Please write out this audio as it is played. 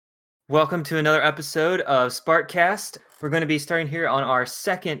Welcome to another episode of Sparkcast. We're going to be starting here on our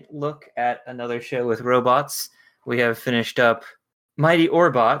second look at another show with robots. We have finished up Mighty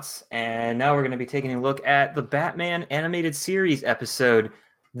Orbots, and now we're going to be taking a look at the Batman animated series episode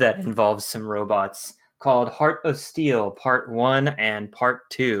that involves some robots called Heart of Steel Part 1 and Part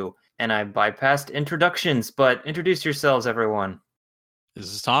 2. And I bypassed introductions, but introduce yourselves, everyone. This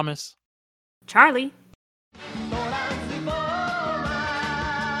is Thomas. Charlie.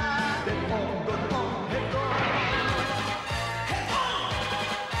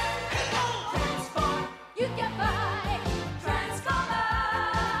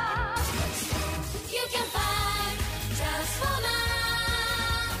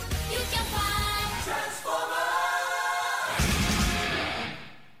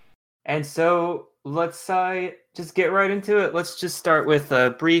 And so let's just get right into it. Let's just start with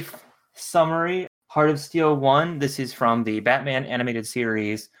a brief summary. Heart of Steel 1. This is from the Batman animated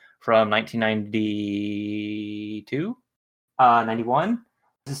series from 1992? 91.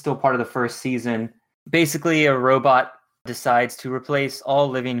 This is still part of the first season. Basically, a robot decides to replace all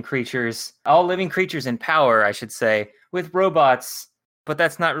living creatures in power, I should say, with robots. But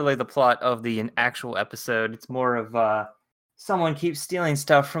that's not really the plot of the actual episode. It's more of someone keeps stealing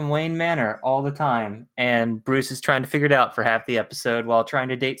stuff from Wayne Manor all the time, and Bruce is trying to figure it out for half the episode while trying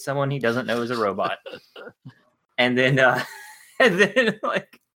to date someone he doesn't know is a robot. and then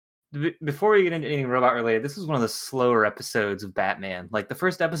before we get into anything robot related, this was one of the slower episodes of Batman. Like, the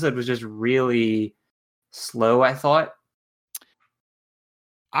first episode was just really slow, I thought.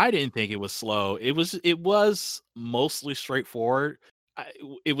 I didn't think it was slow. It was mostly straightforward.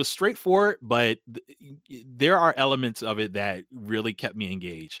 It was straightforward, but there are elements of it that really kept me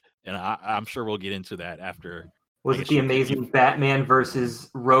engaged, and I'm sure we'll get into that after. Was it the amazing Batman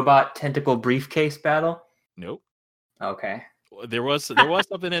versus robot tentacle briefcase battle? Nope. Okay. There was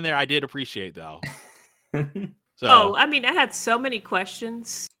something in there I did appreciate, though. I had so many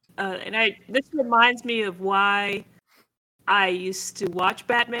questions, and this reminds me of why I used to watch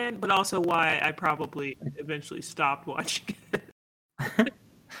Batman, but also why I probably eventually stopped watching it.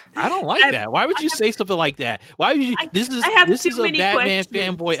 I don't like that. Why would you say something like that? Why would you? This is a Batman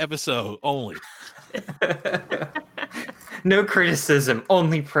fanboy episode only. No criticism,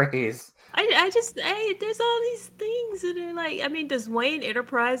 only praise. There's all these things that are like, does Wayne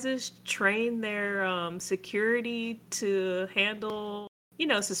Enterprises train their security to handle,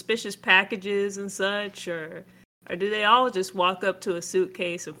 suspicious packages and such, or do they all just walk up to a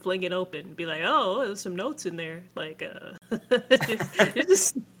suitcase and fling it open and be like, oh, there's some notes in there? Like,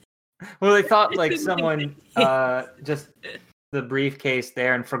 just... Well, they thought like someone just the briefcase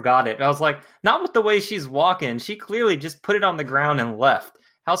there and forgot it. I was like, not with the way she's walking. She clearly just put it on the ground and left.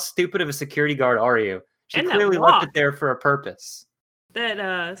 How stupid of a security guard are you? She clearly left it there for a purpose.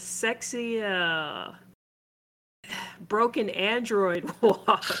 That sexy broken android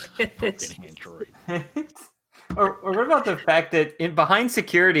walk. Broken android. Or what about the fact that behind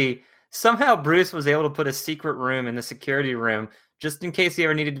security, somehow Bruce was able to put a secret room in the security room just in case he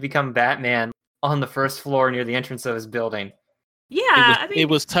ever needed to become Batman on the first floor near the entrance of his building. Yeah, it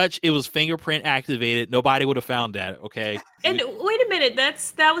was fingerprint activated. Nobody would have found that, okay? And wait a minute,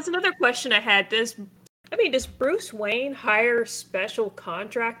 that was another question I had. Does Bruce Wayne hire special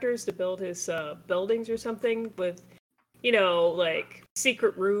contractors to build his buildings or something with, like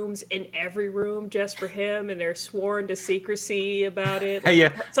secret rooms in every room just for him, and they're sworn to secrecy about it?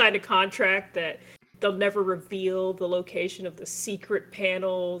 Yeah. Signed a contract that they'll never reveal the location of the secret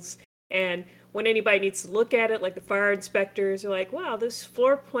panels, and when anybody needs to look at it, like the fire inspectors are like, wow, this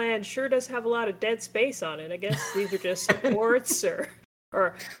floor plan sure does have a lot of dead space on it. I guess these are just supports or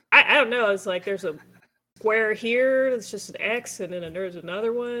I don't know. It's like there's a square here, it's just an X, and then there's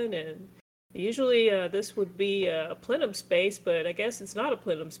another one, and usually this would be a plenum space, but I guess it's not a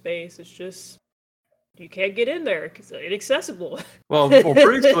plenum space. It's just you can't get in there because it's inaccessible. Well,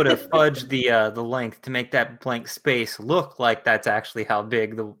 Bruce would have fudged the length to make that blank space look like that's actually how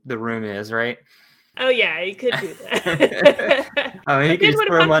big the room is, right? Oh yeah, he could do that. He could just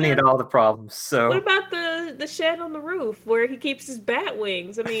throw money at all the problems. So what about the shed on the roof where he keeps his bat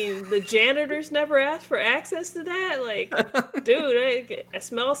wings? The janitors never asked for access to that. Like, dude, I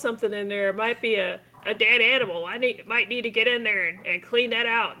smell something in there. It might be a dead animal. Might need to get in there and clean that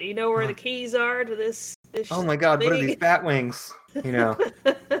out. Do you know where the keys are to this oh my God, what are these bat wings? Yeah.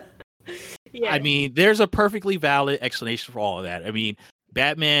 There's a perfectly valid explanation for all of that.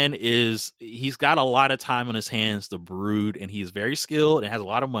 Batman he's got a lot of time on his hands to brood, and he's very skilled and has a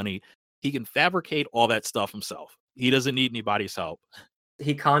lot of money. He can fabricate all that stuff himself. He doesn't need anybody's help.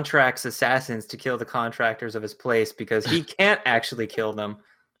 He contracts assassins to kill the contractors of his place because he can't actually kill them.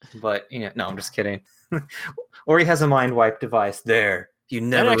 But no, I'm just kidding. Or he has a mind wipe device. There, you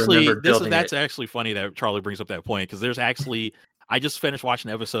never remembered building that's it. actually funny that Charlie brings up that point, because there's actually I just finished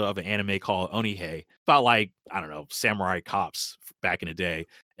watching an episode of an anime called Onihei about, like, I don't know, samurai cops back in the day,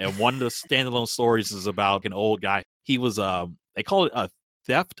 and one of the standalone stories is about an old guy. He was they call it a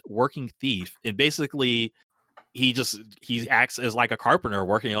theft working thief, and basically he acts as like a carpenter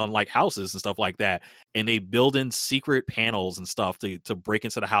working on like houses and stuff like that, and they build in secret panels and stuff to break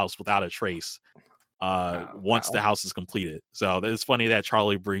into the house without a trace once the house is completed. So it's funny that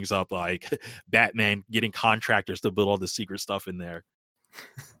Charlie brings up like Batman getting contractors to build all the secret stuff in there.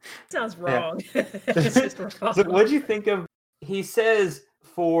 Sounds wrong. It's just wrong. So what'd you think of, he says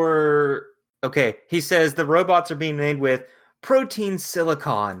he says the robots are being made with protein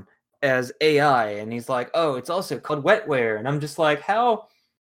silicon as AI, and he's like, oh, it's also called wetware. And I'm just like, how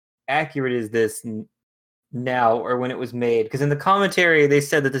accurate is this now or when it was made? Because in the commentary they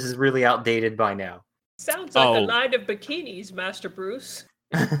said that this is really outdated by now. Sounds like a line of bikinis, Master Bruce.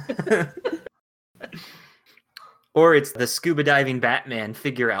 Or it's the scuba diving Batman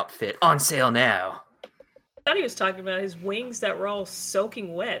figure outfit on sale now. I thought he was talking about his wings that were all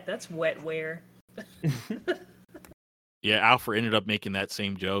soaking wet. That's wetware. Yeah, Alfred ended up making that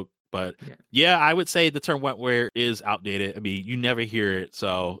same joke. But yeah, I would say the term wetware is outdated. I mean, you never hear it.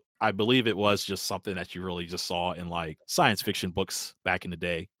 So I believe it was just something that you really just saw in like science fiction books back in the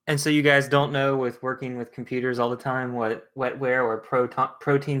day. And so you guys don't know, with working with computers all the time, what wetware or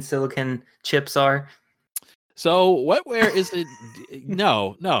protein silicon chips are? So wetware is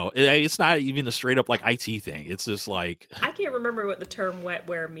no, it's not even a straight up like IT thing. It's just like, I can't remember what the term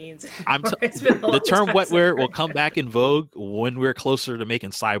wetware means. The term wetware will come back in vogue when we're closer to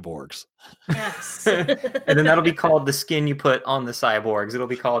making cyborgs. Yes. And then that'll be called the skin you put on the cyborgs. It'll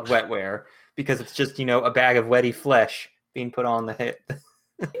be called wetware because it's just, a bag of wetty flesh being put on the head.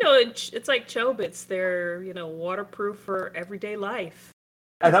 It's like Chobits. They're, waterproof for everyday life.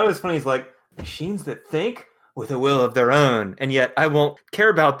 I thought it was funny. It's like machines that think with a will of their own, and yet I won't care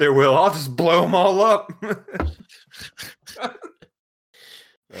about their will. I'll just blow them all up.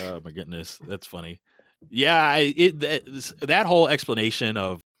 Oh my goodness, that's funny. Yeah, that whole explanation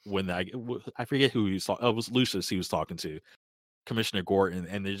of when I forget who he saw. It was Lucius he was talking to, Commissioner Gordon,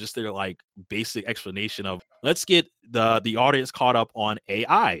 and they're just their like basic explanation of let's get the audience caught up on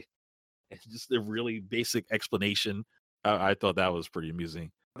AI. It's just a really basic explanation. I thought that was pretty amusing.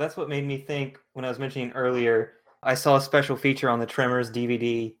 That's what made me think when I was mentioning earlier, I saw a special feature on the Tremors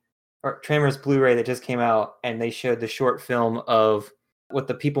DVD or Tremors Blu-ray that just came out, and they showed the short film of what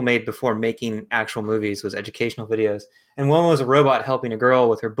the people made before making actual movies, was educational videos. And one was a robot helping a girl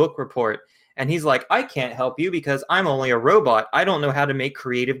with her book report. And he's like, I can't help you because I'm only a robot. I don't know how to make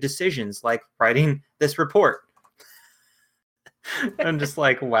creative decisions like writing this report. I'm just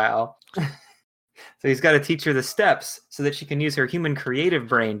like, wow. So he's got to teach her the steps so that she can use her human creative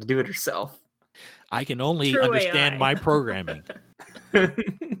brain to do it herself. I can only True understand AI. my programming.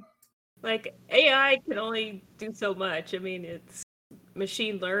 Like, AI can only do so much. I mean, it's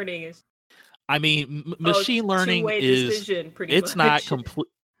machine learning is. I mean, machine learning two-way is decision, pretty it's much. not complete.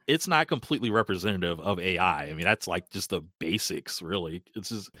 It's not completely representative of AI. I mean, that's like just the basics, really. It's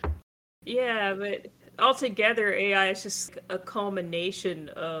just Yeah, but altogether, AI is just a culmination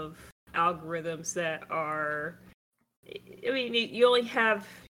of algorithms that are. I mean, you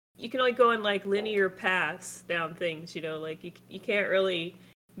can only go in like linear paths down things. Like you can't really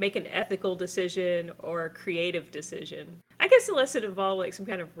make an ethical decision or a creative decision. I guess unless it involved like some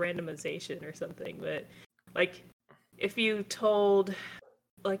kind of randomization or something. But like, if you told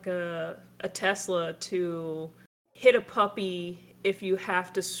like a Tesla to hit a puppy if you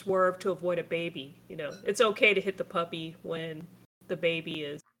have to swerve to avoid a baby, it's okay to hit the puppy when the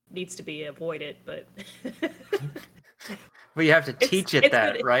baby needs to be avoided, but But you have to teach it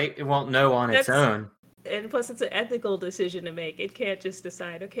that, right? It won't know on its own. And plus, it's an ethical decision to make. It can't just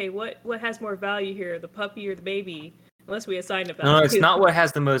decide, okay, what has more value here, the puppy or the baby? Unless we assign a value. No, it's not what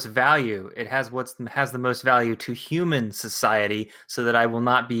has the most value. It has what has the most value to human society, so that I will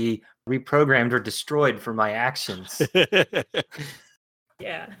not be reprogrammed or destroyed for my actions.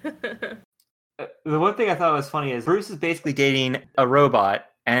 Yeah. The one thing I thought was funny is Bruce is basically dating a robot,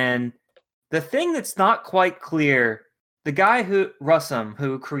 and the thing that's not quite clear, the guy Russum,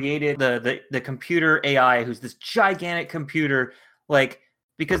 who created the computer AI, who's this gigantic computer, like,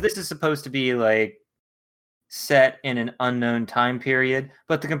 because this is supposed to be like set in an unknown time period,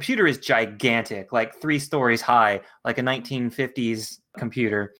 but the computer is gigantic, like 3 stories high, like a 1950s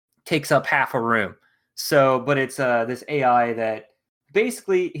computer, takes up half a room. So, but it's this AI that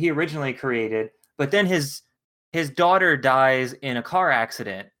basically he originally created, but then his his daughter dies in a car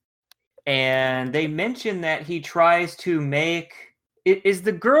accident, and they mention that he tries to make. Is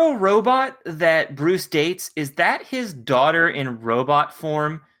the girl robot that Bruce dates, is that his daughter in robot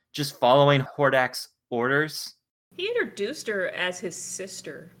form, just following Hordak's orders? He introduced her as his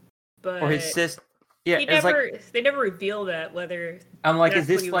sister, but Or his sister? Yeah, he it's never. like, They never reveal that whether. I'm like, that's is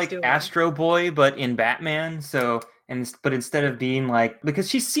what this he was like doing. Astro Boy but in Batman? But instead of being like, because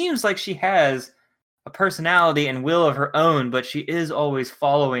she seems like she has a personality and will of her own, but she is always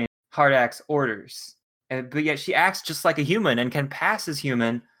following Hardak's orders. But yet she acts just like a human and can pass as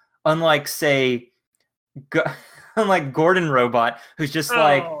human, unlike, say, unlike Gordon Robot, who's just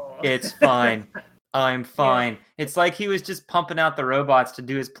like, Oh. it's fine. I'm fine. It's like he was just pumping out the robots to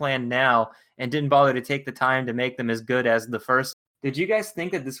do his plan now and didn't bother to take the time to make them as good as the first. Did you guys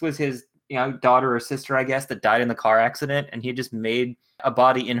think that this was his, daughter or sister, I guess, that died in the car accident, and he just made a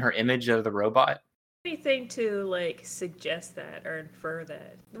body in her image of the robot? Anything to like suggest that or infer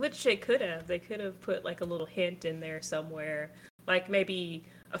that, which they could have. They could have put like a little hint in there somewhere, like maybe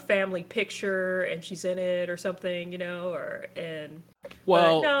a family picture and she's in it or something,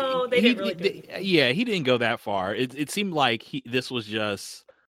 Well, but no, they didn't really do anything. Yeah, he didn't go that far. It seemed like this was just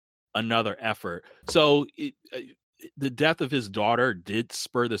another effort. So the death of his daughter did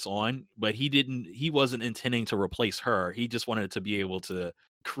spur this on, but he wasn't intending to replace her. He just wanted to be able to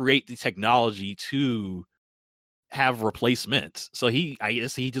create the technology to have replacements. So I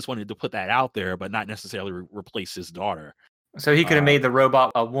guess he just wanted to put that out there, but not necessarily replace his daughter. So he could have made the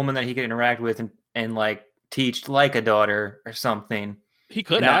robot a woman that he could interact with and like teach like a daughter or something. He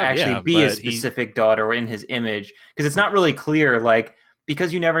could not have actually be a specific daughter or in his image, because it's not really clear. Like,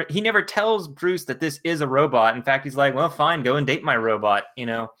 because he never tells Bruce that this is a robot. In fact, he's like, well, fine, go and date my robot. He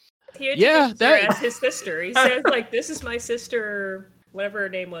introduces her as his sister. He says like, this is my sister, whatever her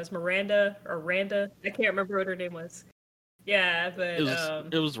name was, Miranda or Randa. I can't remember what her name was. Yeah, but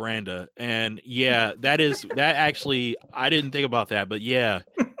it was Randa, and yeah, that actually I didn't think about that, but yeah,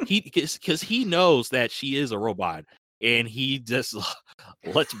 because he knows that she is a robot, and he just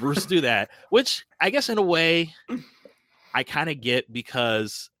lets Bruce do that, which I guess in a way I kind of get,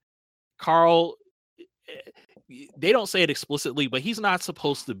 because Carl, they don't say it explicitly, but he's not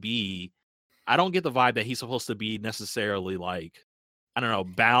supposed to be. I don't get the vibe that he's supposed to be necessarily like, I don't know,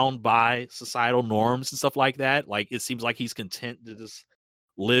 bound by societal norms and stuff like that. Like, it seems like he's content to just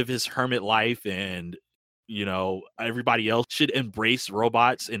live his hermit life, and everybody else should embrace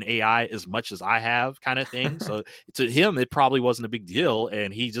robots and AI as much as I have, kind of thing. So to him, it probably wasn't a big deal,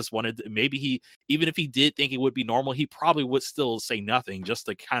 and he just wanted maybe even if he did think it would be normal, he probably would still say nothing, just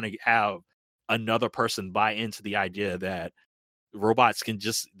to kind of have another person buy into the idea that robots can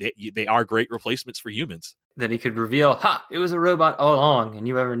they are great replacements for humans. That he could reveal, it was a robot all along, and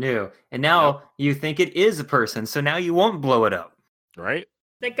you never knew. And now you think it is a person, so now you won't blow it up. Right?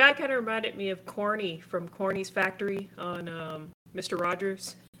 That guy kind of reminded me of Corny from Corny's Factory on Mr.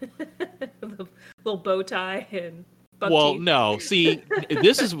 Rogers. The little bow tie and buck teeth. No. See,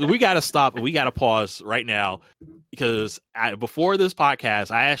 we got to stop. We got to pause right now, because before this podcast,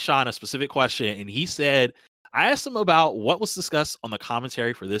 I asked Sean a specific question, and he said, I asked him about what was discussed on the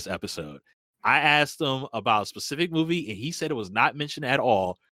commentary for this episode. I asked him about a specific movie, and he said it was not mentioned at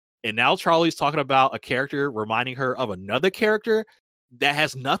all. And now Charlie's talking about a character reminding her of another character that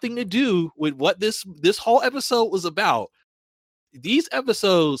has nothing to do with what this whole episode was about. These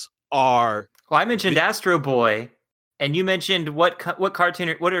episodes are... Well, I mentioned Astro Boy, and you mentioned what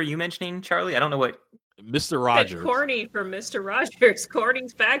cartoon? What are you mentioning, Charlie? I don't know what. Mr. Rogers. Corny from Mr. Rogers,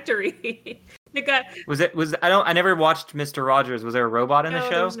 Corny's Factory. The guy I never watched Mr. Rogers. Was there a robot in the show?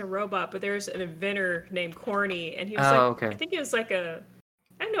 No, there wasn't a robot, but there's an inventor named Corny, and he was okay. I think he was like I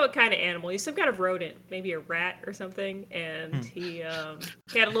don't know what kind of animal. He's some kind of rodent, maybe a rat or something, and he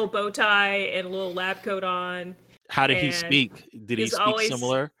had a little bow tie and a little lab coat on. How did he speak? Did he speak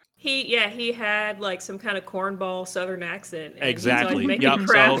similar? He had like some kind of cornball Southern accent. Exactly. Yep.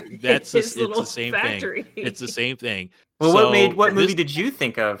 So it's the same factory. thing. It's the same thing. Well, what movie did you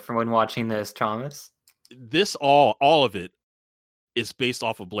think of from when watching this, Thomas? This all of it is based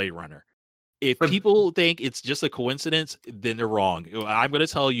off of Blade Runner. If people think it's just a coincidence, then they're wrong. I'm going to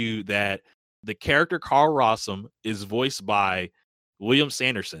tell you that the character Carl Rossum is voiced by William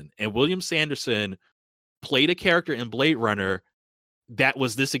Sanderson, and William Sanderson played a character in Blade Runner that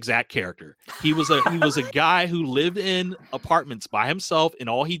was this exact character. He was a guy who lived in apartments by himself, and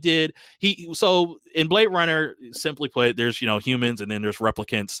all he did, so in Blade Runner, simply put, there's humans, and then there's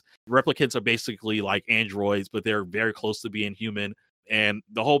replicants. Replicants are basically like androids, but they're very close to being human. And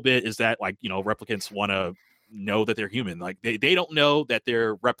the whole bit is that replicants want to know that they're human. Like they don't know that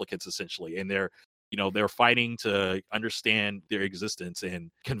they're replicants, essentially, and they're They're fighting to understand their existence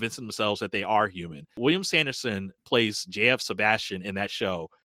and convince themselves that they are human. William Sanderson plays J.F. Sebastian in that show.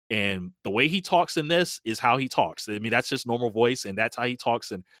 And the way he talks in this is how he talks. I mean, that's just normal voice, and that's how he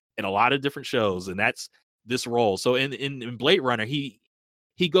talks in a lot of different shows. And that's this role. So in Blade Runner, he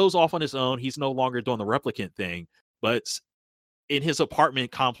goes off on his own. He's no longer doing the replicant thing, but in his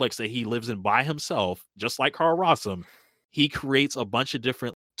apartment complex that he lives in by himself, just like Carl Rossum, he creates a bunch of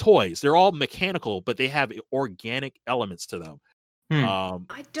different toys. They're all mechanical, but they have organic elements to them.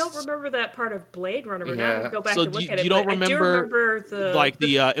 I don't remember that part of Blade Runner, but now I have to go back So and look at it. you don't but I do remember the like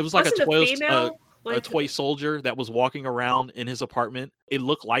it was like a female, toy soldier that was walking around in his apartment. It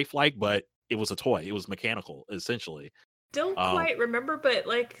looked lifelike, but it was a toy. It was mechanical, essentially. Don't quite remember, but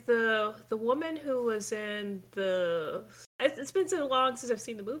like the woman who was in it's been so long since I've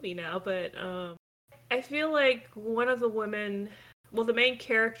seen the movie now, but I feel like one of the women, well, the main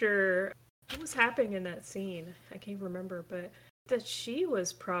character, what was happening in that scene? I can't remember, but that she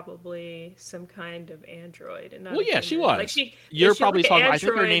was probably some kind of android. And not well, yeah, she was. Like You're probably like talking. I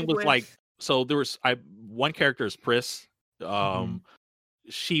think her name was like. So there was one character is Pris.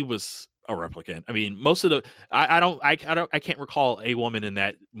 She was a replicant. I mean, most of the I can't recall a woman in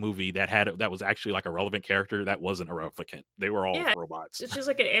that movie that was actually like a relevant character that wasn't a replicant. They were all robots. It's just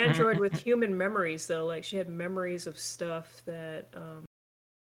like an android with human memories, though. Like she had memories of stuff that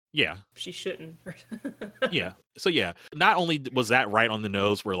she shouldn't. Yeah. So yeah, not only was that right on the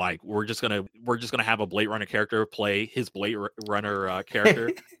nose, we're just gonna have a Blade Runner character play his Blade Runner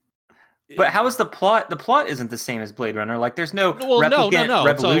character. But how is the plot? The plot isn't the same as Blade Runner. Like, there's no replicant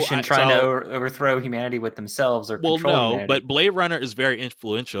revolution trying to overthrow humanity with themselves or control humanity. But Blade Runner is very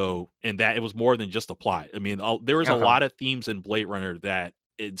influential in that it was more than just a plot. I mean, there was a lot of themes in Blade Runner that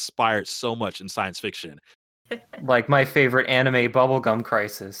inspired so much in science fiction. Like my favorite anime, Bubblegum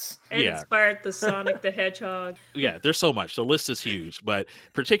Crisis. And inspired the Sonic the Hedgehog. Yeah, there's so much. The list is huge. But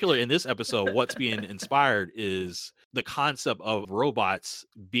particularly in this episode, what's being inspired is the concept of robots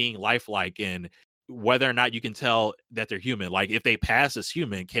being lifelike and whether or not you can tell that they're human. Like, if they pass as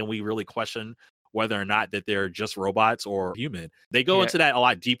human, can we really question whether or not that they're just robots or human? They go into that a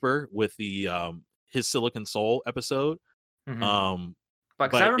lot deeper with the his Silicon Soul episode.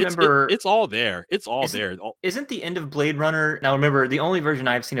 But I remember it's all there. It's all there. Isn't the end of Blade Runner? Now remember, the only version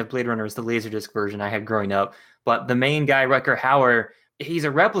I've seen of Blade Runner is the Laserdisc version I had growing up. But the main guy, Rutger Hauer, he's a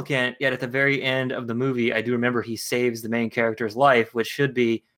replicant. Yet at the very end of the movie, I do remember he saves the main character's life, which should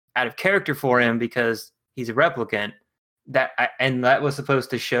be out of character for him because he's a replicant. And that was supposed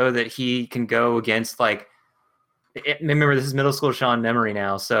to show that he can go against remember, this is middle school Sean memory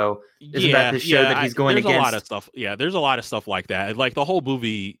now, so isn't that the show that he's going against? There's a lot of stuff. Yeah, there's a lot of stuff like that. Like the whole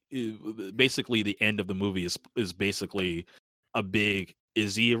movie, basically the end of the movie is basically a big,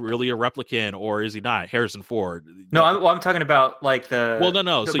 is he really a replicant or is he not? Harrison Ford. No, I'm talking about like the. Well,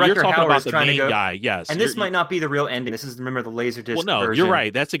 no. So you're talking about the main guy, yes. And this might not be the real ending. This is, remember, the Laserdisc version. You're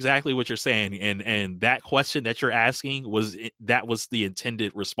right. That's exactly what you're saying. And that question that you're asking was the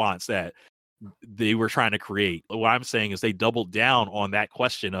intended response that they were trying to create. What I'm saying is they doubled down on that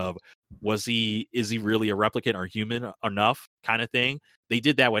question of is he really a replicant or human enough kind of thing. They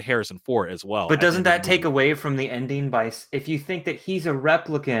did that with Harrison Ford as well. But doesn't that take away from the ending if you think that he's a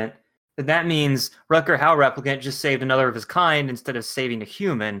replicant, then that means Rutger Hauer replicant just saved another of his kind instead of saving a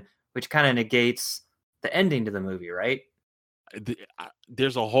human, which kind of negates the ending to the movie, right?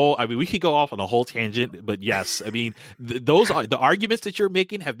 There's a whole, we could go off on a whole tangent, but yes, those are the arguments that you're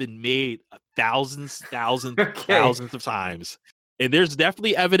making have been made thousands of times, and there's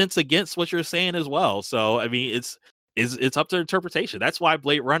definitely evidence against what you're saying as well. So it's up to interpretation. That's why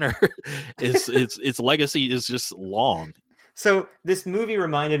Blade Runner its legacy is just long. So this movie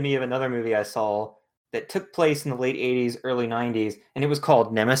reminded me of another movie I saw that took place in the late 80s, early 90s, and it was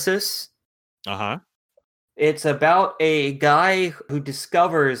called Nemesis. It's about a guy who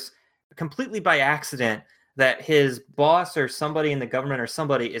discovers completely by accident that his boss or somebody in the government or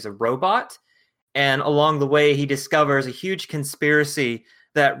somebody is a robot. And along the way, he discovers a huge conspiracy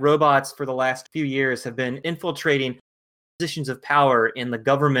that robots for the last few years have been infiltrating positions of power in the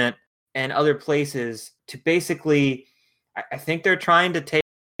government and other places to basically, I think they're trying to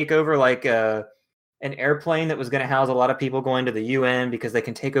take over like an airplane that was going to house a lot of people going to the UN because they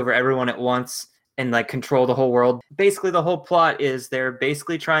can take over everyone at once and like control the whole world. Basically, the whole plot is they're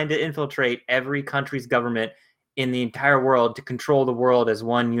basically trying to infiltrate every country's government in the entire world to control the world as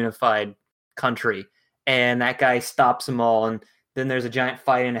one unified country. And that guy stops them all. And then there's a giant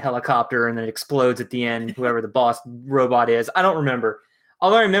fight in a helicopter and then it explodes at the end, whoever the boss robot is. I don't remember.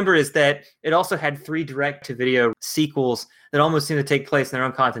 All I remember is that it also had 3 direct-to-video sequels that almost seemed to take place in their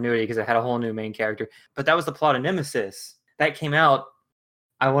own continuity because it had a whole new main character. But that was the plot of Nemesis. That came out,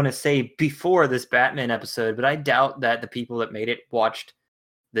 I want to say, before this Batman episode, but I doubt that the people that made it watched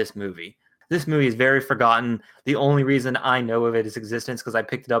this movie. This movie is very forgotten. The only reason I know of its existence because I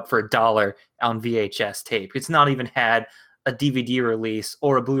picked it up for $1 on VHS tape. It's not even had a DVD release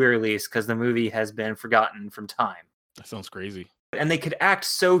or a Blu-ray release because the movie has been forgotten from time. That sounds crazy. And they could act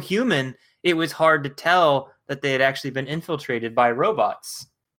so human, it was hard to tell that they had actually been infiltrated by robots.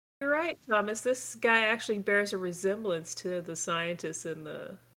 You're right, Thomas. This guy actually bears a resemblance to the scientists in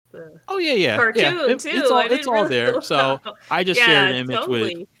the oh yeah cartoon too. It's all there. So I just shared an image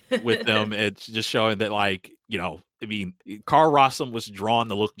totally. with them. It's just showing that, like, you know, I mean, Carl Rossum was drawn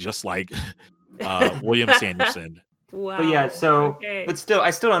to look just like William Sanderson. Wow. But yeah, so, okay. but still,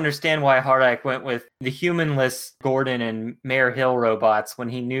 I still don't understand why Hardak went with the humanless Gordon and Mayor Hill robots when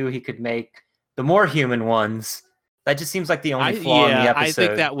he knew he could make the more human ones. That just seems like the only flaw in the episode. I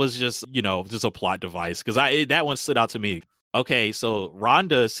think that was just, you know, just a plot device because that one stood out to me. Okay, so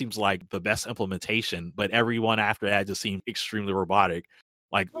Rhonda seems like the best implementation, but everyone after that just seemed extremely robotic.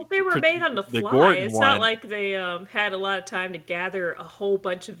 Like, well, they were made on the fly. Gordon It's one, not like they had a lot of time to gather a whole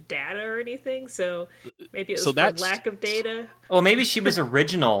bunch of data or anything. So maybe it was for lack of data. Well, maybe she was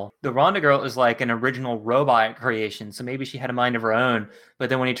original. The Rhonda girl is like an original robot creation, so maybe she had a mind of her own. But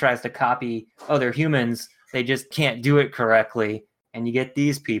then when he tries to copy other humans, they just can't do it correctly, and you get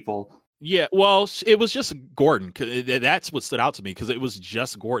these people. Yeah, well, it was just Gordon. That's what stood out to me because it was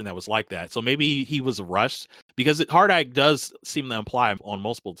just Gordon that was like that. So maybe he was rushed because Hardak does seem to imply on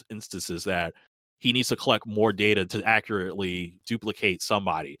multiple instances that he needs to collect more data to accurately duplicate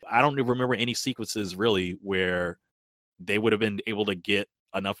somebody. I don't remember any sequences really where they would have been able to get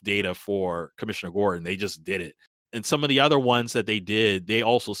enough data for Commissioner Gordon. They just did it. And some of the other ones that they did, they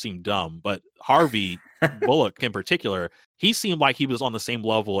also seemed dumb. But Harvey Bullock in particular, he seemed like he was on the same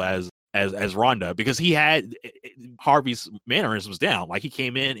level as Rhonda because he had Harvey's mannerisms down. Like he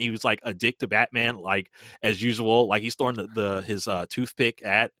came in, he was like a dick to Batman, like as usual. Like he's throwing his toothpick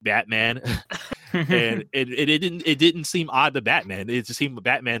at Batman, and it didn't seem odd to Batman. It just seemed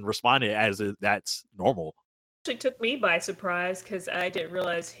Batman responded as that's normal. Actually took me by surprise because I didn't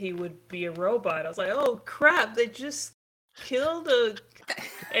realize he would be a robot. I was like, oh crap, they just killed a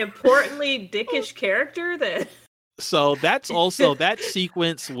importantly dickish character that. So that's also that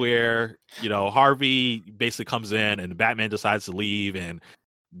sequence where, you know, Harvey basically comes in and Batman decides to leave and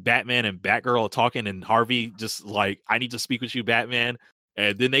Batman and Batgirl are talking and Harvey just like, I need to speak with you, Batman.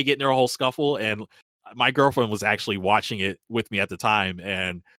 And then they get in their whole scuffle. And my girlfriend was actually watching it with me at the time.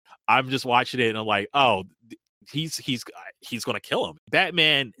 And I'm just watching it and I'm like, oh, he's going to kill him.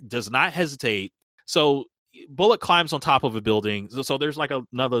 Batman does not hesitate. So Bullock climbs on top of a building. So there's like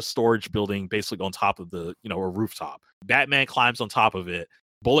another storage building basically on top of the, you know, a rooftop. Batman climbs on top of it.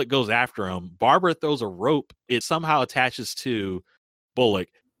 Bullock goes after him. Barbara throws a rope. It somehow attaches to Bullock.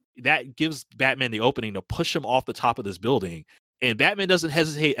 That gives Batman the opening to push him off the top of this building. And Batman doesn't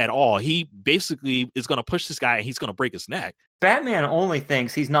hesitate at all. He basically is going to push this guy and he's going to break his neck. Batman only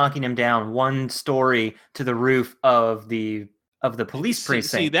thinks he's knocking him down one story to the roof of the police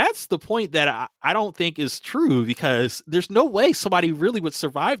precinct. See, that's the point that I don't think is true because there's no way somebody really would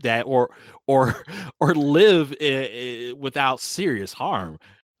survive that or live without serious harm.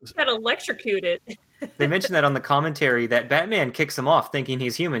 Got electrocuted. They mentioned that on the commentary that Batman kicks him off thinking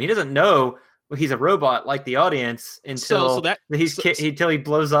he's human. He doesn't know he's a robot like the audience until he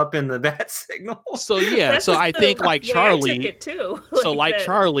blows up in the bat signal. So yeah, so I think like Charlie, I took it too. So like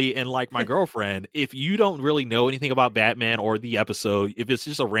Charlie and like my girlfriend, if you don't really know anything about Batman or the episode, if it's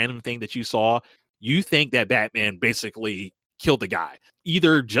just a random thing that you saw, you think that Batman basically killed the guy,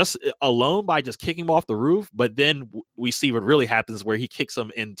 either just alone by just kicking him off the roof, but then we see what really happens where he kicks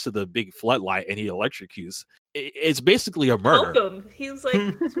him into the big floodlight and he electrocutes. It's basically a murder. Welcome. He's like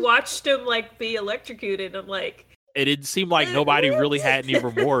watched him like be electrocuted. I'm like, it didn't seem like nobody really had any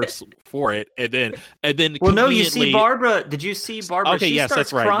remorse for it. And then well, no, you see Barbara. Did you see Barbara? Okay, yes,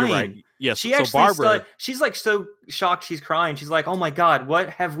 that's right. Crying. You're right. Yes, she so actually Barbara, she's like so shocked she's crying. She's like, "Oh my god, what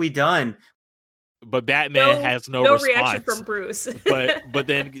have we done?" But Batman has no response. Reaction from Bruce. but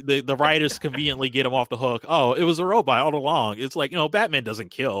then the writers conveniently get him off the hook. Oh, it was a robot all along. It's like, you know, Batman doesn't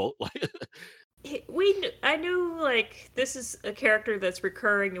kill. I knew like this is a character that's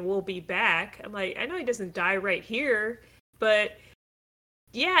recurring and will be back. I'm like, I know he doesn't die right here, but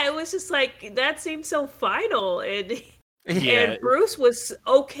yeah, it was just like that seemed so final, and Bruce was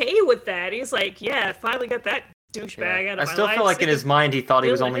okay with that. He's like, yeah, finally got that douchebag out of I my still life. feel like in his mind he thought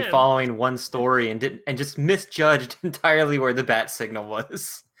he was Doing only him. following one story and just misjudged entirely where the bat signal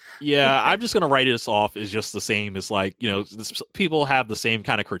was. Yeah, I'm just gonna write this off as just the same as like, people have the same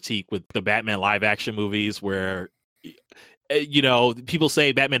kind of critique with the Batman live action movies where people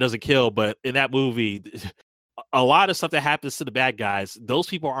say Batman doesn't kill, but in that movie a lot of stuff that happens to the bad guys, those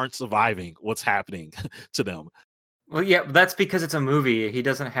people aren't surviving what's happening to them. Well, yeah, that's because it's a movie. He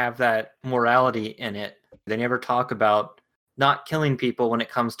doesn't have that morality in it. They never talk about not killing people when it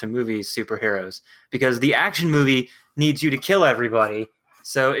comes to movies, superheroes, because the action movie needs you to kill everybody.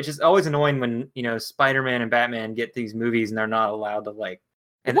 So it's just always annoying when, Spider-Man and Batman get these movies and they're not allowed to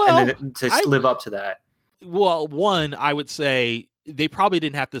live up to that. Well, one, I would say they probably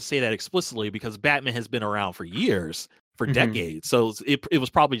didn't have to say that explicitly because Batman has been around for years, for decades. So it was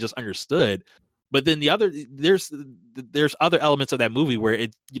probably just understood. But then there's other elements of that movie where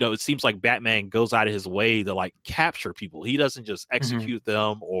it seems like Batman goes out of his way to like capture people. He doesn't just execute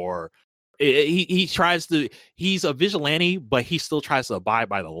them or he's a vigilante, but he still tries to abide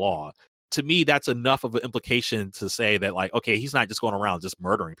by the law. To me, that's enough of an implication to say that, like, okay, he's not just going around just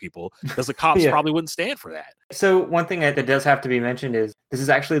murdering people because the cops probably wouldn't stand for that. So one thing that does have to be mentioned is this is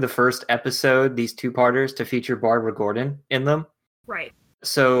actually the first episode, these two-parters, to feature Barbara Gordon in them. Right.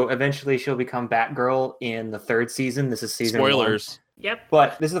 So eventually she'll become Batgirl in the third season. This is season Spoilers. 1. Yep.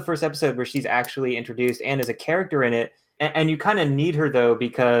 But this is the first episode where she's actually introduced and is a character in it. And you kind of need her, though,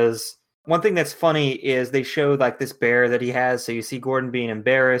 because one thing that's funny is they show like this bear that he has. So you see Gordon being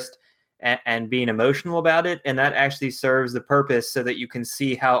embarrassed and being emotional about it. And that actually serves the purpose so that you can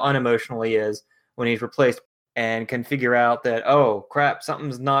see how unemotional he is when he's replaced and can figure out that, oh, crap,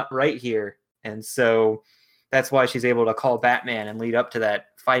 something's not right here. And so that's why she's able to call Batman and lead up to that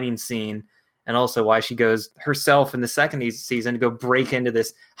fighting scene. And also why she goes herself in the second season to go break into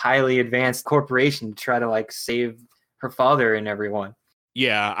this highly advanced corporation to try to like save her father and everyone.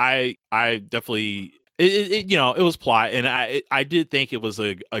 Yeah, I definitely... It was plot, and I did think it was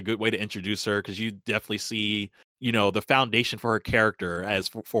a good way to introduce her because you definitely see, the foundation for her character as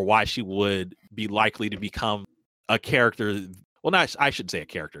for why she would be likely to become a character. Well, I should say a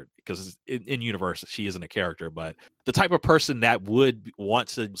character because in universe she isn't a character, but the type of person that would want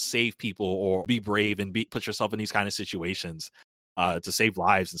to save people or be brave and put yourself in these kind of situations to save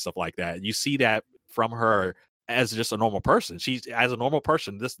lives and stuff like that. You see that from her as just a normal person. As a normal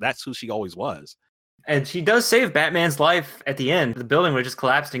person, that's who she always was. And she does save Batman's life at the end. The building would have just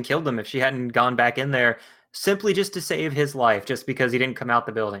collapsed and killed him if she hadn't gone back in there simply just to save his life, just because he didn't come out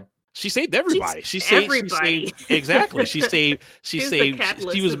the building. She saved everybody. She saved exactly. She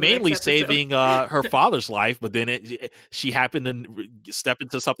was mainly episode. saving her father's life, but then she happened to step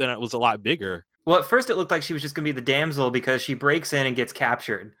into something that was a lot bigger. Well, at first it looked like she was just going to be the damsel because she breaks in and gets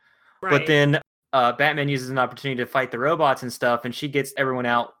captured. Right. But then Batman uses an opportunity to fight the robots and stuff, and she gets everyone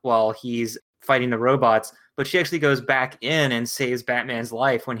out while he's fighting the robots, but she actually goes back in and saves Batman's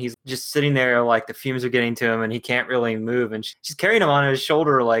life when he's just sitting there like the fumes are getting to him and he can't really move, and she's carrying him on his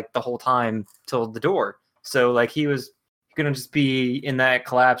shoulder like the whole time till the door. So like he was gonna just be in that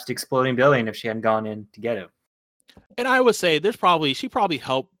collapsed exploding building if she hadn't gone in to get him. And I would say she probably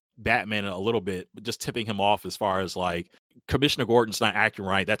helped Batman a little bit, just tipping him off as far as like, Commissioner Gordon's not acting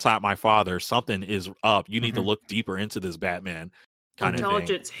right, that's not my father, something is up, you need to look deeper into this, Batman.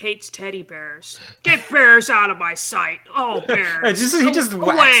 Intelligence hates teddy bears. Get bears out of my sight. Oh, bears. He just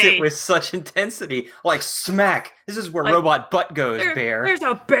whacks it with such intensity. Like, smack. This is where robot butt goes, bear. There's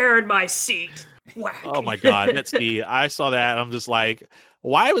a bear in my seat. Whack. Oh my God. I saw that. I'm just like,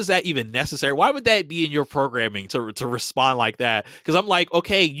 why was that even necessary? Why would that be in your programming to respond like that? Because I'm like,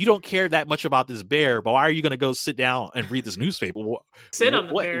 okay, you don't care that much about this bear, but why are you going to go sit down and read this newspaper? Sit on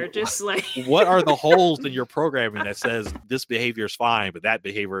the bear, just like... What are the holes in your programming that says this behavior is fine, but that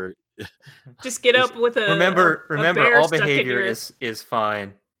behavior... Just get up with a Remember, bear all behavior is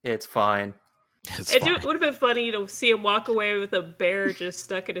fine. It's fine. It would have been funny to see him walk away with a bear just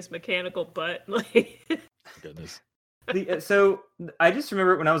stuck in his mechanical butt. Goodness. So I just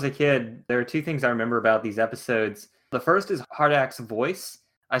remember when I was a kid, there are two things I remember about these episodes. The first is Hardak's voice.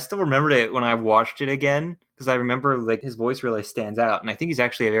 I still remembered it when I watched it again because I remember like his voice really stands out, and I think he's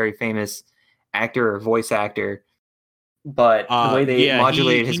actually a very famous actor or voice actor. But the way they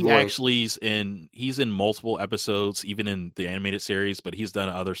modulated his voice, he's in multiple episodes, even in the animated series. But he's done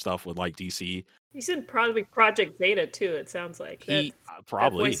other stuff with like DC. He's in probably Project Zeta too. It sounds like that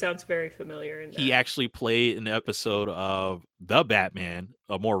voice sounds very familiar. He actually played an episode of The Batman,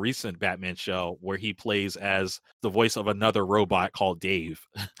 a more recent Batman show, where he plays as the voice of another robot called Dave.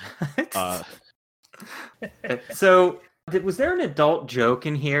 So, was there an adult joke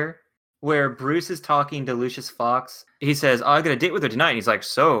in here? where Bruce is talking to Lucius Fox. He says, "Oh, I got a date with her tonight." And he's like,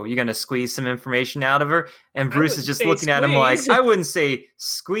 "So, you gonna squeeze some information out of her?" And I Bruce is wouldn't just say looking at him like, squeeze. "I wouldn't say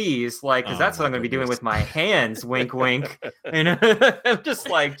squeeze, like, because Oh that's what my I'm gonna be doing goodness. with my hands." Wink, wink. And I'm just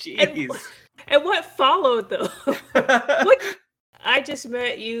like, "Jeez." And what followed though? What I just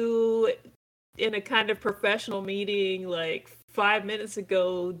met you in a kind of professional meeting like 5 minutes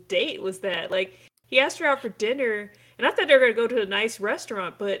ago. Date was that? Like he asked her out for dinner, and I thought they were gonna go to a nice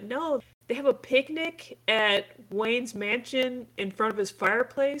restaurant, but no, they have a picnic at Wayne's mansion in front of his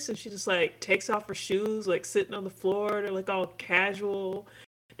fireplace, and she just like takes off her shoes, like sitting on the floor. They're like all casual.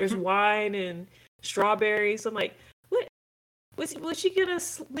 There's wine and strawberries. I'm like, what? Was she gonna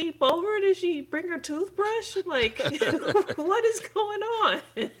sleep over? Did she bring her toothbrush? I'm like, what is going on?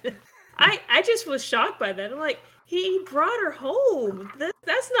 I just was shocked by that. I'm like, he brought her home.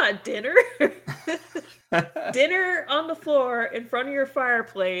 That's not dinner. Dinner on the floor in front of your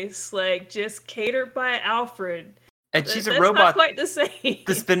fireplace, like just catered by Alfred. And she's a That's robot not quite the same.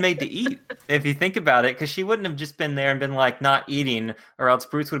 that's been made to eat, if you think about it, because she wouldn't have just been there and been like not eating, or else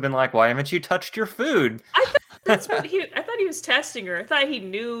Bruce would have been like, "Why haven't you touched your food?" I thought he was testing her. I thought he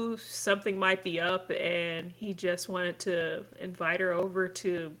knew something might be up, and he just wanted to invite her over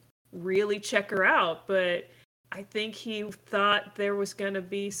to really check her out. But I think he thought there was going to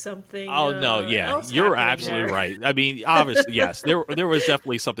be something. Oh no, yeah, else you're happening absolutely there. right. I mean, obviously, yes, there was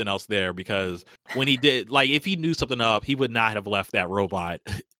definitely something else there, because when he did, like, if he knew something up, he would not have left that robot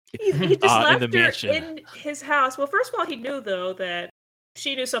He just in the left her mansion. in his house. Well, first of all, he knew though that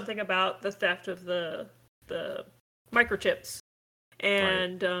she knew something about the theft of the microchips,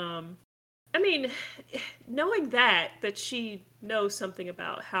 and I mean, knowing that she knows something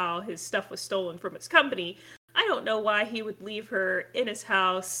about how his stuff was stolen from his company, I don't know why he would leave her in his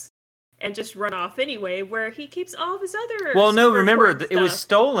house and just run off anyway, where he keeps all of his other. Well, no, super remember, important it was stuff.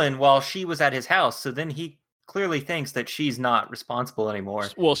 stolen while she was at his house, so then he clearly thinks that she's not responsible anymore.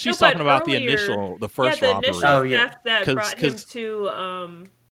 Well, she's No, but talking about earlier- the first the robbery. initial Oh, yeah. theft that 'Cause- brought him 'cause- to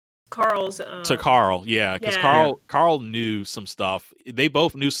Carl's. To Carl, yeah, because Yeah. Carl knew some stuff. They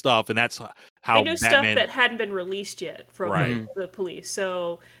both knew stuff, and that's how They knew stuff Batman. that hadn't been released yet from Right. the police.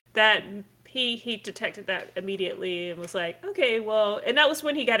 So that he detected that immediately and was like, okay, well, and that was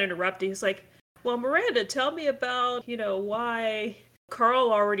when he got interrupted. He's like, well, Miranda, tell me about, why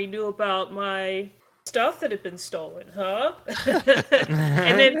Carl already knew about my stuff that had been stolen, huh?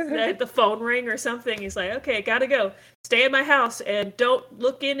 And then the phone rang or something. He's like, okay, gotta go. Stay in my house and don't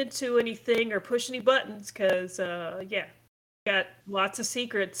look into anything or push any buttons because, got lots of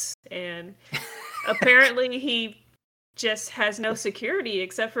secrets. And apparently he just has no security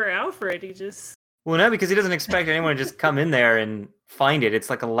except for Alfred. He just... Well, no, because he doesn't expect anyone to just come in there and find it. It's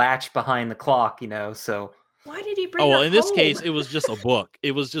like a latch behind the clock, so... Why did he bring Oh well, her in this home? case, it was just a book.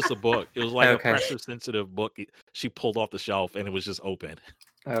 It was just a book. It was like Okay. a pressure-sensitive book. She pulled off the shelf, and it was just open.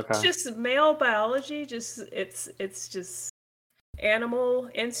 Okay. It's just male biology. It's just animal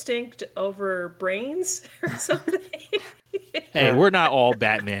instinct over brains or something. Hey, Yeah. we're not all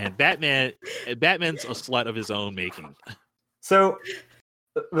Batman. Batman's a slut of his own making. So,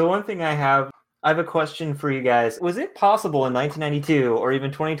 the one thing I have a question for you guys. Was it possible in 1992 or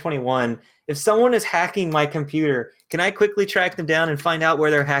even 2021, if someone is hacking my computer, can I quickly track them down and find out where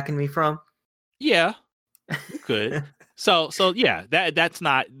they're hacking me from? Yeah, you could. So yeah,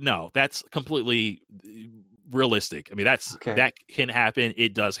 that's completely realistic. I mean, Okay. that can happen.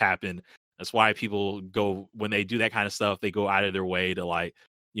 It does happen. That's why people go, when they do that kind of stuff, they go out of their way to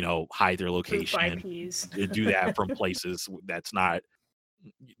hide their Proof location. IPs. Do that from places that's not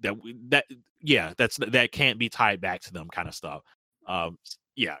that can't be tied back to them, kind of stuff.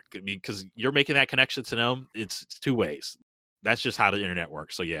 Yeah, I mean, because you're making that connection to them, it's two ways. That's just how the internet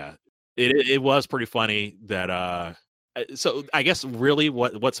works. So yeah, it was pretty funny that so I guess really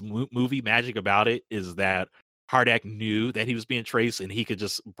what's movie magic about it is that Hardak knew that he was being traced and he could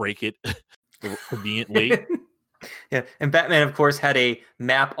just break it conveniently. Yeah, and Batman, of course, had a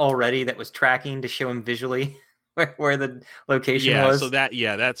map already that was tracking to show him visually where the location Yeah, was. so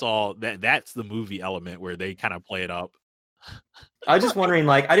that's all that's the movie element where they kind of play it up. I was just wondering,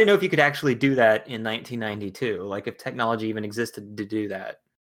 I didn't know if you could actually do that in 1992, like if technology even existed to do that.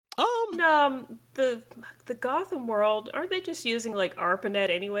 The Gotham world, aren't they just using like ARPANET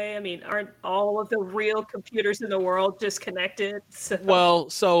anyway? I mean, aren't all of the real computers in the world just connected? So... Well,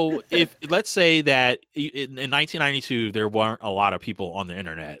 so if let's say that in 1992 there weren't a lot of people on the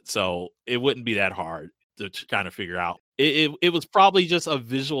internet, so it wouldn't be that hard to kind of figure out. It was probably just a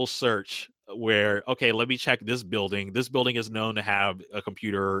visual search where, okay, let me check this building. This building is known to have a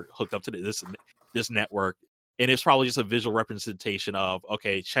computer hooked up to this network. And it's probably just a visual representation of,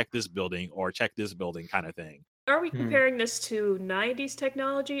 okay, check this building or check this building kind of thing. Are we comparing this to 90s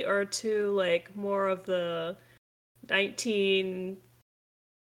technology or to like more of the 1930s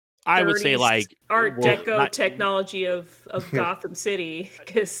I would say like Art Deco technology of Gotham City?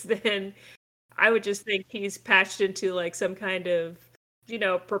 Because then I would just think he's patched into like some kind of,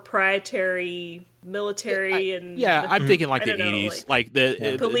 proprietary military I'm thinking like the 80s, like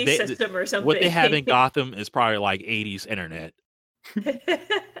the police system or something. What they have in Gotham is probably like 80s internet.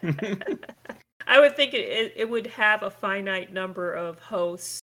 I would think it would have a finite number of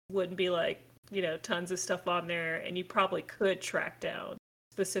hosts. Wouldn't be like, tons of stuff on there, and you probably could track down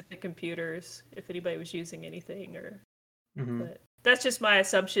specific computers if anybody was using anything but that's just my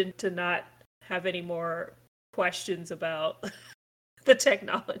assumption, to not have any more questions about the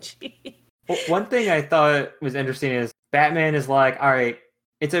technology. Well, one thing I thought was interesting is Batman is like, all right,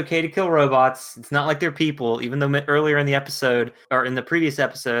 it's okay to kill robots. It's not like they're people, even though earlier in the episode, or in the previous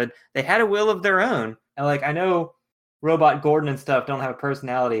episode, they had a will of their own. And like, I know Robot Gordon and stuff don't have a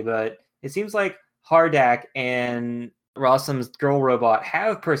personality, but it seems like Hardak and Rossum's girl robot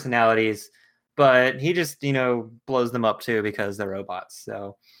have personalities, but he just, blows them up too because they're robots.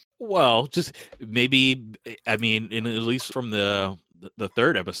 So, well, just maybe, I mean, at least from the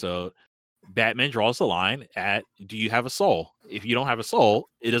third episode, Batman draws the line at, do you have a soul? If you don't have a soul,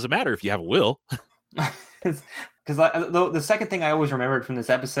 it doesn't matter if you have a will. Because the second thing I always remembered from this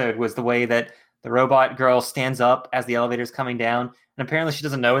episode was the way that the robot girl stands up as the elevator's coming down. And apparently she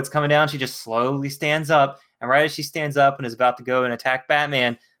doesn't know it's coming down. She just slowly stands up. And right as she stands up and is about to go and attack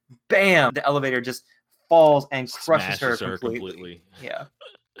Batman, bam, the elevator just falls and crushes her completely. Yeah.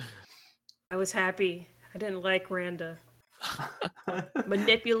 I was happy. I didn't like Randa.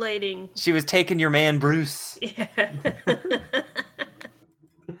 Manipulating. She was taking your man Bruce. Yeah.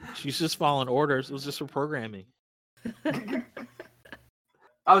 She's just following orders. It was just for programming.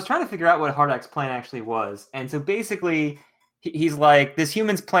 I was trying to figure out what Hardak's plan actually was. And so basically, he's like, this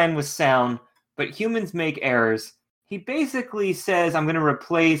human's plan was sound, but humans make errors. He basically says, I'm going to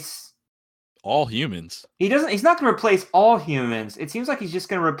replace all humans. He's not going to replace all humans. It seems like he's just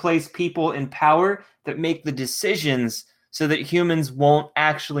going to replace people in power that make the decisions so that humans won't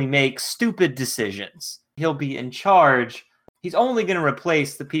actually make stupid decisions. He'll be in charge. He's only going to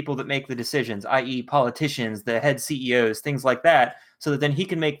replace the people that make the decisions, i.e. politicians, the head CEOs, things like that, so that then he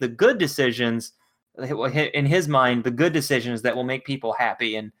can make the good decisions, in his mind, the good decisions that will make people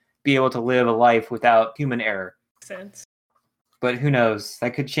happy and be able to live a life without human error. Makes sense. But who knows?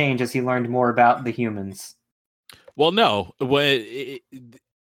 That could change as he learned more about the humans. Well, no.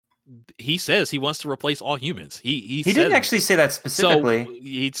 He says he wants to replace all humans. He didn't actually say that specifically. So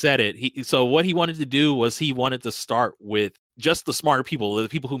he said it. So what he wanted to do was he wanted to start with just the smarter people, the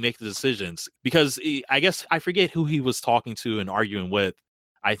people who make the decisions. Because I guess I forget who he was talking to and arguing with.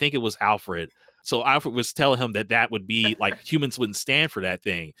 I think it was Alfred. So Alfred was telling him that would be like humans wouldn't stand for that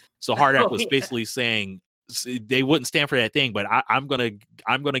thing. So Hardak was basically saying they wouldn't stand for that thing, but I'm gonna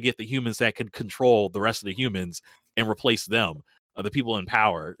get the humans that can control the rest of the humans and replace them. The people in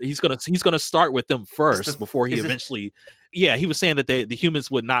power. He's gonna start with them first before he eventually. Yeah, he was saying that the humans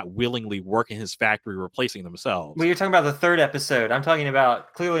would not willingly work in his factory replacing themselves. Well, you're talking about the third episode. I'm talking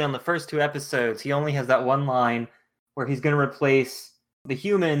about clearly on the first two episodes. He only has that one line where he's going to replace the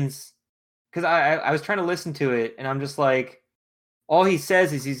humans. Because I was trying to listen to it, and I'm just like, all he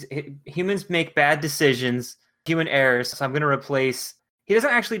says is humans make bad decisions, human errors. So I'm going to replace. He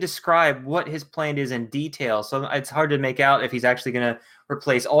doesn't actually describe what his plan is in detail, so it's hard to make out if he's actually going to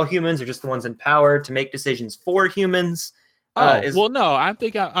replace all humans or just the ones in power to make decisions for humans. Well, no, I'm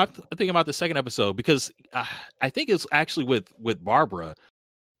thinking about the second episode because I think it's actually with Barbara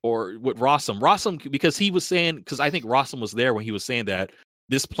or with Rossum, because he was saying, because I think Rossum was there when he was saying that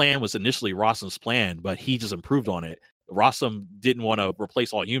this plan was initially Rossum's plan, but he just improved on it. Rossum didn't want to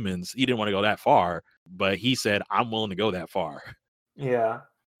replace all humans. He didn't want to go that far, but he said, I'm willing to go that far. Yeah.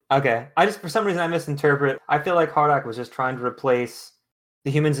 Okay. For some reason I misinterpret. I feel like Hardak was just trying to replace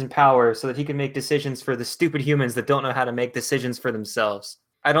the humans in power so that he can make decisions for the stupid humans that don't know how to make decisions for themselves.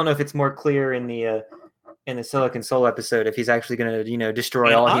 I don't know if it's more clear in the Silicon Soul episode if he's actually going to,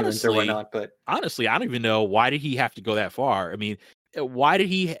 destroy all humans or whatnot. But honestly, I don't even know, why did he have to go that far? I mean, why did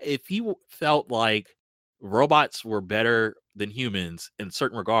he, if he felt like robots were better than humans in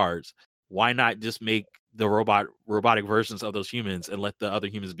certain regards, why not just make the robotic versions of those humans and let the other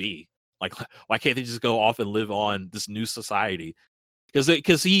humans be? Like, why can't they just go off and live on this new society? Because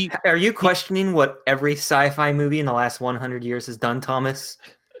are you questioning what every sci-fi movie in the last 100 years has done, Thomas?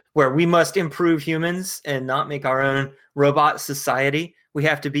 Where we must improve humans and not make our own robot society. We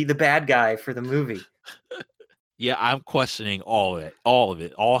have to be the bad guy for the movie. Yeah, I'm questioning all of it, all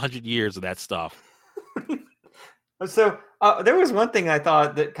 100 years of that stuff. So there was one thing I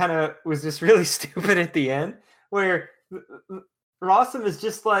thought that kind of was just really stupid at the end, where Rossum is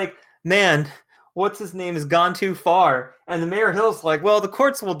just like, man, what's his name has gone too far, and the Mayor Hill's like, well, the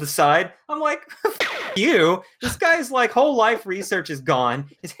courts will decide. I'm like, you. This guy's like whole life research is gone.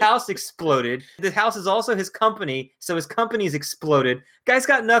 His house exploded. The house is also his company, so his company's exploded. Guy's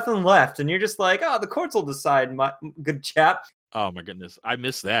got nothing left, and you're just like, oh, the courts will decide, my good chap. Oh my goodness, I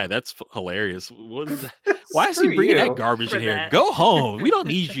missed that. That's hilarious. What is that? Why is he Screw bringing you. that garbage For in here? that. Go home. We don't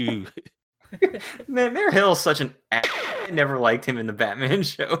need you. Man, Mayor Hill's such an ass. I never liked him in the Batman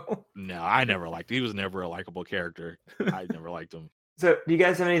show. No, I never liked him. He was never a likable character. I never liked him. So, do you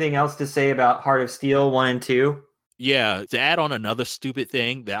guys have anything else to say about Heart of Steel 1 and 2? Yeah, to add on another stupid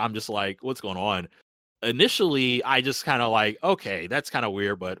thing that I'm just like, what's going on? Initially, I just kind of like, okay, that's kind of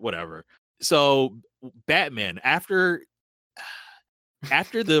weird, but whatever. So, Batman, after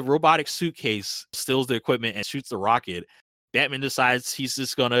the robotic suitcase steals the equipment and shoots the rocket, Batman decides he's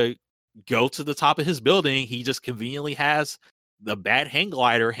just gonna go to the top of his building. He just conveniently has the bat hang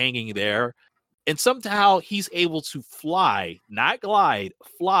glider hanging there, and somehow he's able to fly, not glide,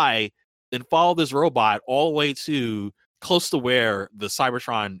 fly, and follow this robot all the way to close to where the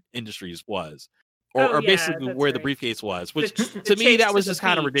Cybertron Industries was. Or basically that's where the right. briefcase was, which The to me chase that to was the just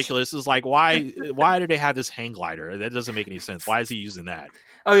kind of beach. ridiculous. It's like, why do they have this hang glider? That doesn't make any sense. Why is he using that?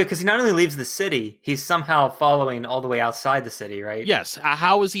 Oh, yeah, because he not only leaves the city, he's somehow following all the way outside the city, right? Yes.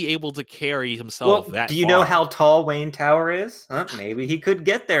 How is he able to carry himself Well, that do you know far? how tall Wayne Tower is? Maybe he could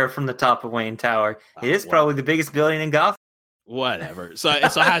get there from the top of Wayne Tower. It is Well, probably the biggest building in Gotham. whatever. So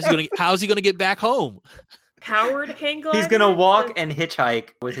how's he gonna get back home? Powered hang glider? He's gonna walk and hitchhike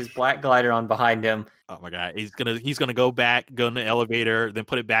with his black glider on behind him. Oh my god, he's gonna go in the elevator, then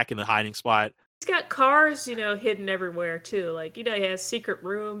put it back in the hiding spot. He's got cars, hidden everywhere too. Like, he has secret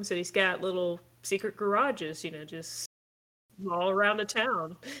rooms and he's got little secret garages, just all around the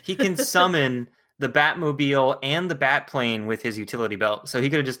town. He can summon the Batmobile and the Batplane with his utility belt. So he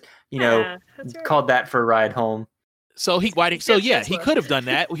could have just, Yeah, that's right. called that for a ride home. So he Yes, he well. could have done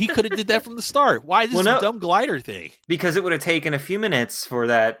that. He could have did that from the start. Why this Well, no. dumb glider thing? Because it would have taken a few minutes for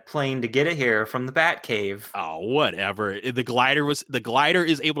that plane to get it here from the Batcave. Oh, whatever. The glider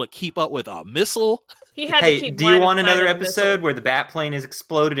is able to keep up with a missile. He had to Hey, keep do you line of want sight another on the missile. episode where the Batplane is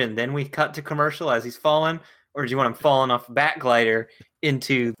exploded and then we cut to commercial as he's falling? Or do you want him falling off a bat glider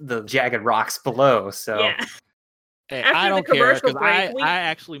into the jagged rocks below? So Yeah. Hey, After I the don't care commercial because break, I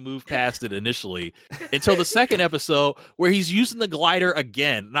actually moved past it initially until the second episode where he's using the glider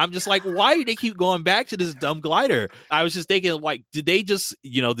again. And I'm just like, why do they keep going back to this dumb glider? I was just thinking, like, did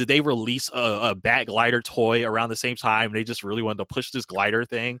they release a bat glider toy around the same time? And they just really wanted to push this glider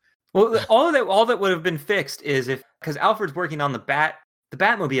thing. Well, all that would have been fixed is because Alfred's working on the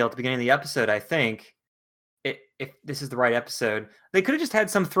Batmobile at the beginning of the episode, I think. If this is the right episode, they could have just had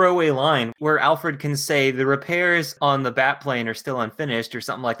some throwaway line where Alfred can say the repairs on the Batplane are still unfinished or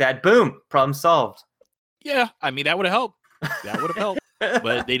something like that. Boom, problem solved. Yeah, I mean that would have helped. That would have helped.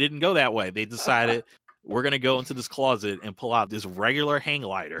 But they didn't go that way. They decided we're gonna go into this closet and pull out this regular hang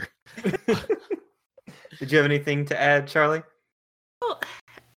glider. Did you have anything to add, Charlie? Well,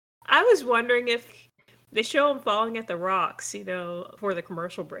 I was wondering if they show him falling at the rocks, for the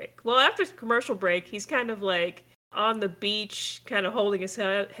commercial break. Well, after the commercial break, he's kind of like on the beach, kind of holding his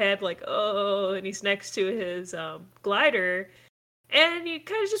head like, oh, and he's next to his glider. And you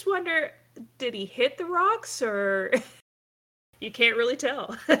kind of just wonder, did he hit the rocks or you can't really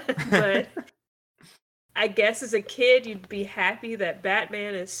tell. But I guess as a kid, you'd be happy that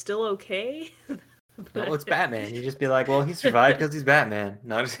Batman is still okay. Well, it's Batman. You just be like, well, he survived because he's Batman.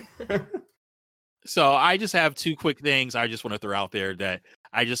 Not. So I just have two quick things I just want to throw out there that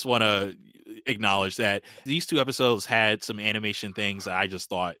I just want to acknowledge that these two episodes had some animation things that I just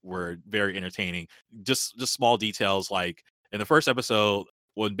thought were very entertaining. Just small details, like in the first episode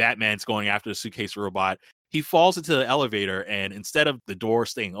when Batman's going after the suitcase robot, he falls into the elevator, and instead of the door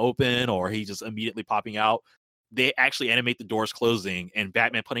staying open or he just immediately popping out, they actually animate the doors closing and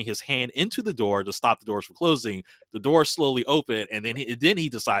Batman putting his hand into the door to stop the doors from closing. The doors slowly open, and then he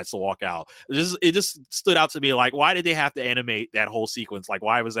decides to walk out. It just stood out to me, like, why did they have to animate that whole sequence? Like,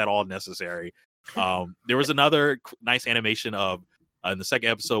 why was that all necessary? There was another nice animation of in the second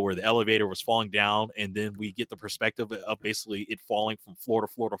episode where the elevator was falling down, and then we get the perspective of basically it falling from floor to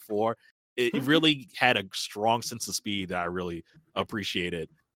floor to floor. It really had a strong sense of speed that I really appreciated.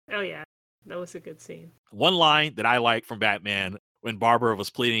 Oh, yeah. That was a good scene. One line that I like from Batman when Barbara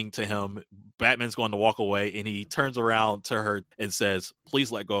was pleading to him Batman's going to walk away, and he turns around to her and says,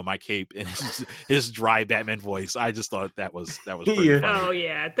 "Please let go of my cape." And his dry Batman voice. I just thought that was pretty Yeah. funny. Oh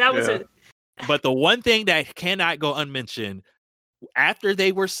yeah, that was Yeah. a But the one thing that cannot go unmentioned, after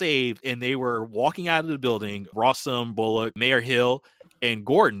they were saved and they were walking out of the building, Rossum, Bullock, Mayor Hill, and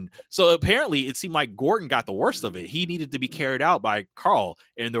Gordon. So apparently it seemed like Gordon got the worst of it. He needed to be carried out by Carl.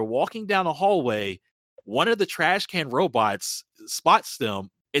 And they're walking down the hallway. One of the trash can robots spots them.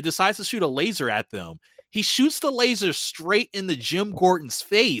 It decides to shoot a laser at them. He shoots the laser straight into Jim Gordon's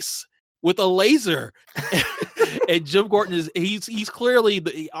face with a laser. And Jim Gordon he's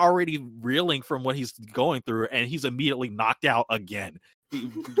clearly already reeling from what he's going through, and he's immediately knocked out again.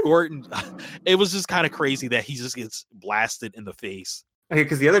 Gordon, it was just kind of crazy that he just gets blasted in the face. Okay,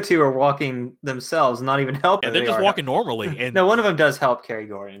 because the other two are walking themselves, not even helping. And they're just walking normally. And no, one of them does help carry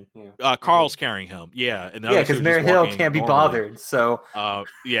Gordon. Yeah. Carl's carrying him. Yeah, and Yeah, because Mayor Hill can't be bothered. So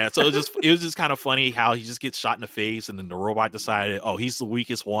yeah, so it was just kind of funny how he just gets shot in the face, and then the robot decided, oh, he's the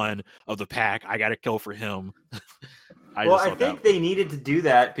weakest one of the pack. I got to kill for him. I think they needed to do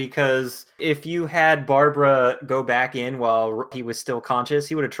that because if you had Barbara go back in while he was still conscious,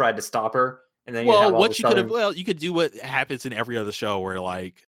 he would have tried to stop her. And then you could do what happens in every other show where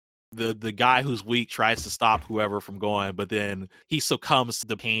like the guy who's weak tries to stop whoever from going, but then he succumbs to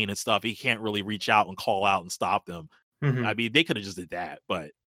the pain and stuff. He can't really reach out and call out and stop them. Mhm. I mean, they could have just did that,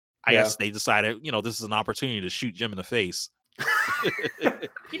 but I guess they decided, this is an opportunity to shoot Jim in the face.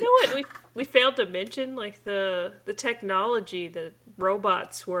 You know what we failed to mention, like the technology that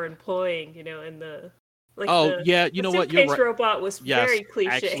robots were employing, in the You're right. Robot was very cliche.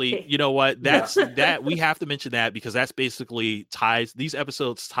 Actually, you know what? That's that we have to mention that because that's basically these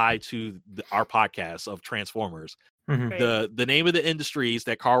episodes tie to our podcast of Transformers. Mhm. Right. The name of the industries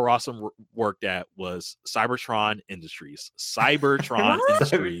that Carl Rossum worked at was Cybertron Industries. Cybertron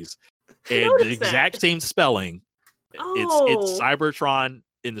Industries. And the exact same spelling. It's Cybertron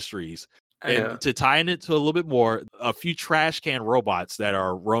Industries. And to tie in it to a little bit more, a few trash can robots that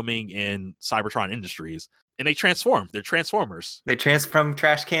are roaming in Cybertron Industries, and they transform. They're Transformers. They transform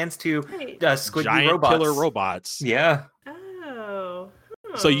trash cans to squidgy giant robots. killer robots. Yeah. Oh.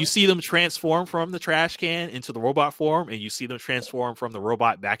 So you see them transform from the trash can into the robot form, and you see them transform from the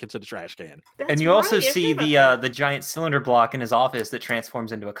robot back into the trash can. That's And you also right, I see forgot about the giant cylinder block in his office that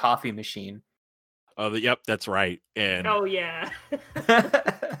transforms into a coffee machine. Yep, that's right. And Oh yeah.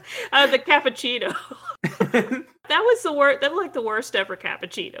 The cappuccino. That was the worst. That was like the worst ever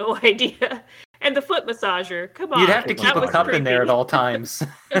cappuccino idea. And the foot massager. Come on. You'd have to keep that a was cup in there creepy. at all times.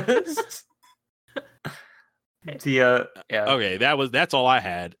 Yeah. okay, that's all I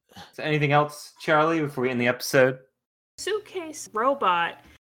had. So anything else, Charlie, before we end the episode? Suitcase robot.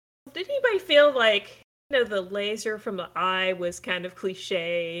 Did anybody feel like the laser from the eye was kind of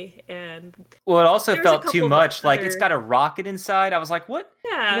cliche, and Well, it also There was a felt too couple of much. Like it's other- got a rocket inside. I was like, what?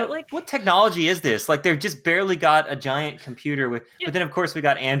 yeah, What technology is this? Like they've just barely got a giant computer with. Yeah. But then of course we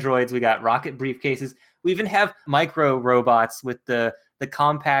got androids. We got rocket briefcases. We even have micro robots with the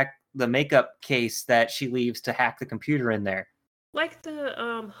makeup case that she leaves to hack the computer in there. like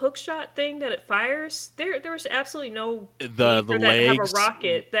the hook shot thing that it fires. There was absolutely no The need for that to have legs, a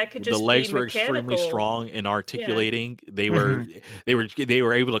rocket that could just the legs be were mechanical. extremely strong in articulating. They were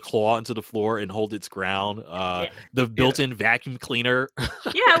able to claw into the floor and hold its ground. The built-in vacuum cleaner.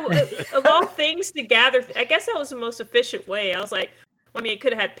 Yeah, of all things to gather, I guess that was the most efficient way. I was like, it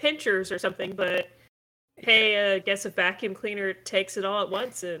could have had pinchers or something, but hey, I guess a vacuum cleaner takes it all at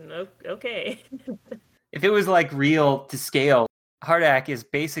once, and okay. If it was like real to scale, Hardak is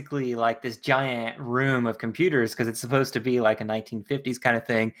basically like this giant room of computers because it's supposed to be like a 1950s kind of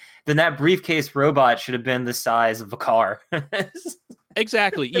thing. Then that briefcase robot should have been the size of a car.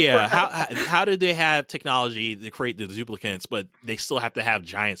 Exactly. Yeah. How did they have technology to create the duplicates, but they still have to have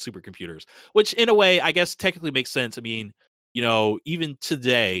giant supercomputers? Which, in a way, I guess technically makes sense. I mean, even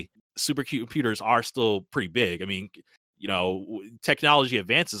today, supercomputers are still pretty big. I mean, technology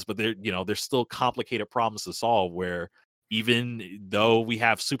advances, but there's still complicated problems to solve. Where even though we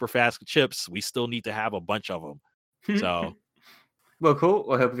have super fast chips, we still need to have a bunch of them. So, well, cool.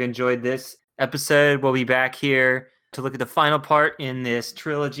 Well, I hope you enjoyed this episode. We'll be back here to look at the final part in this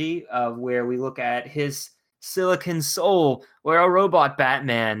trilogy where we look at his Silicon Soul, where a robot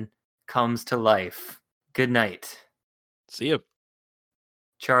Batman comes to life. Good night. see you.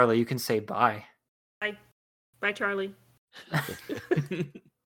 Charlie, you can say bye. Bye, Charlie.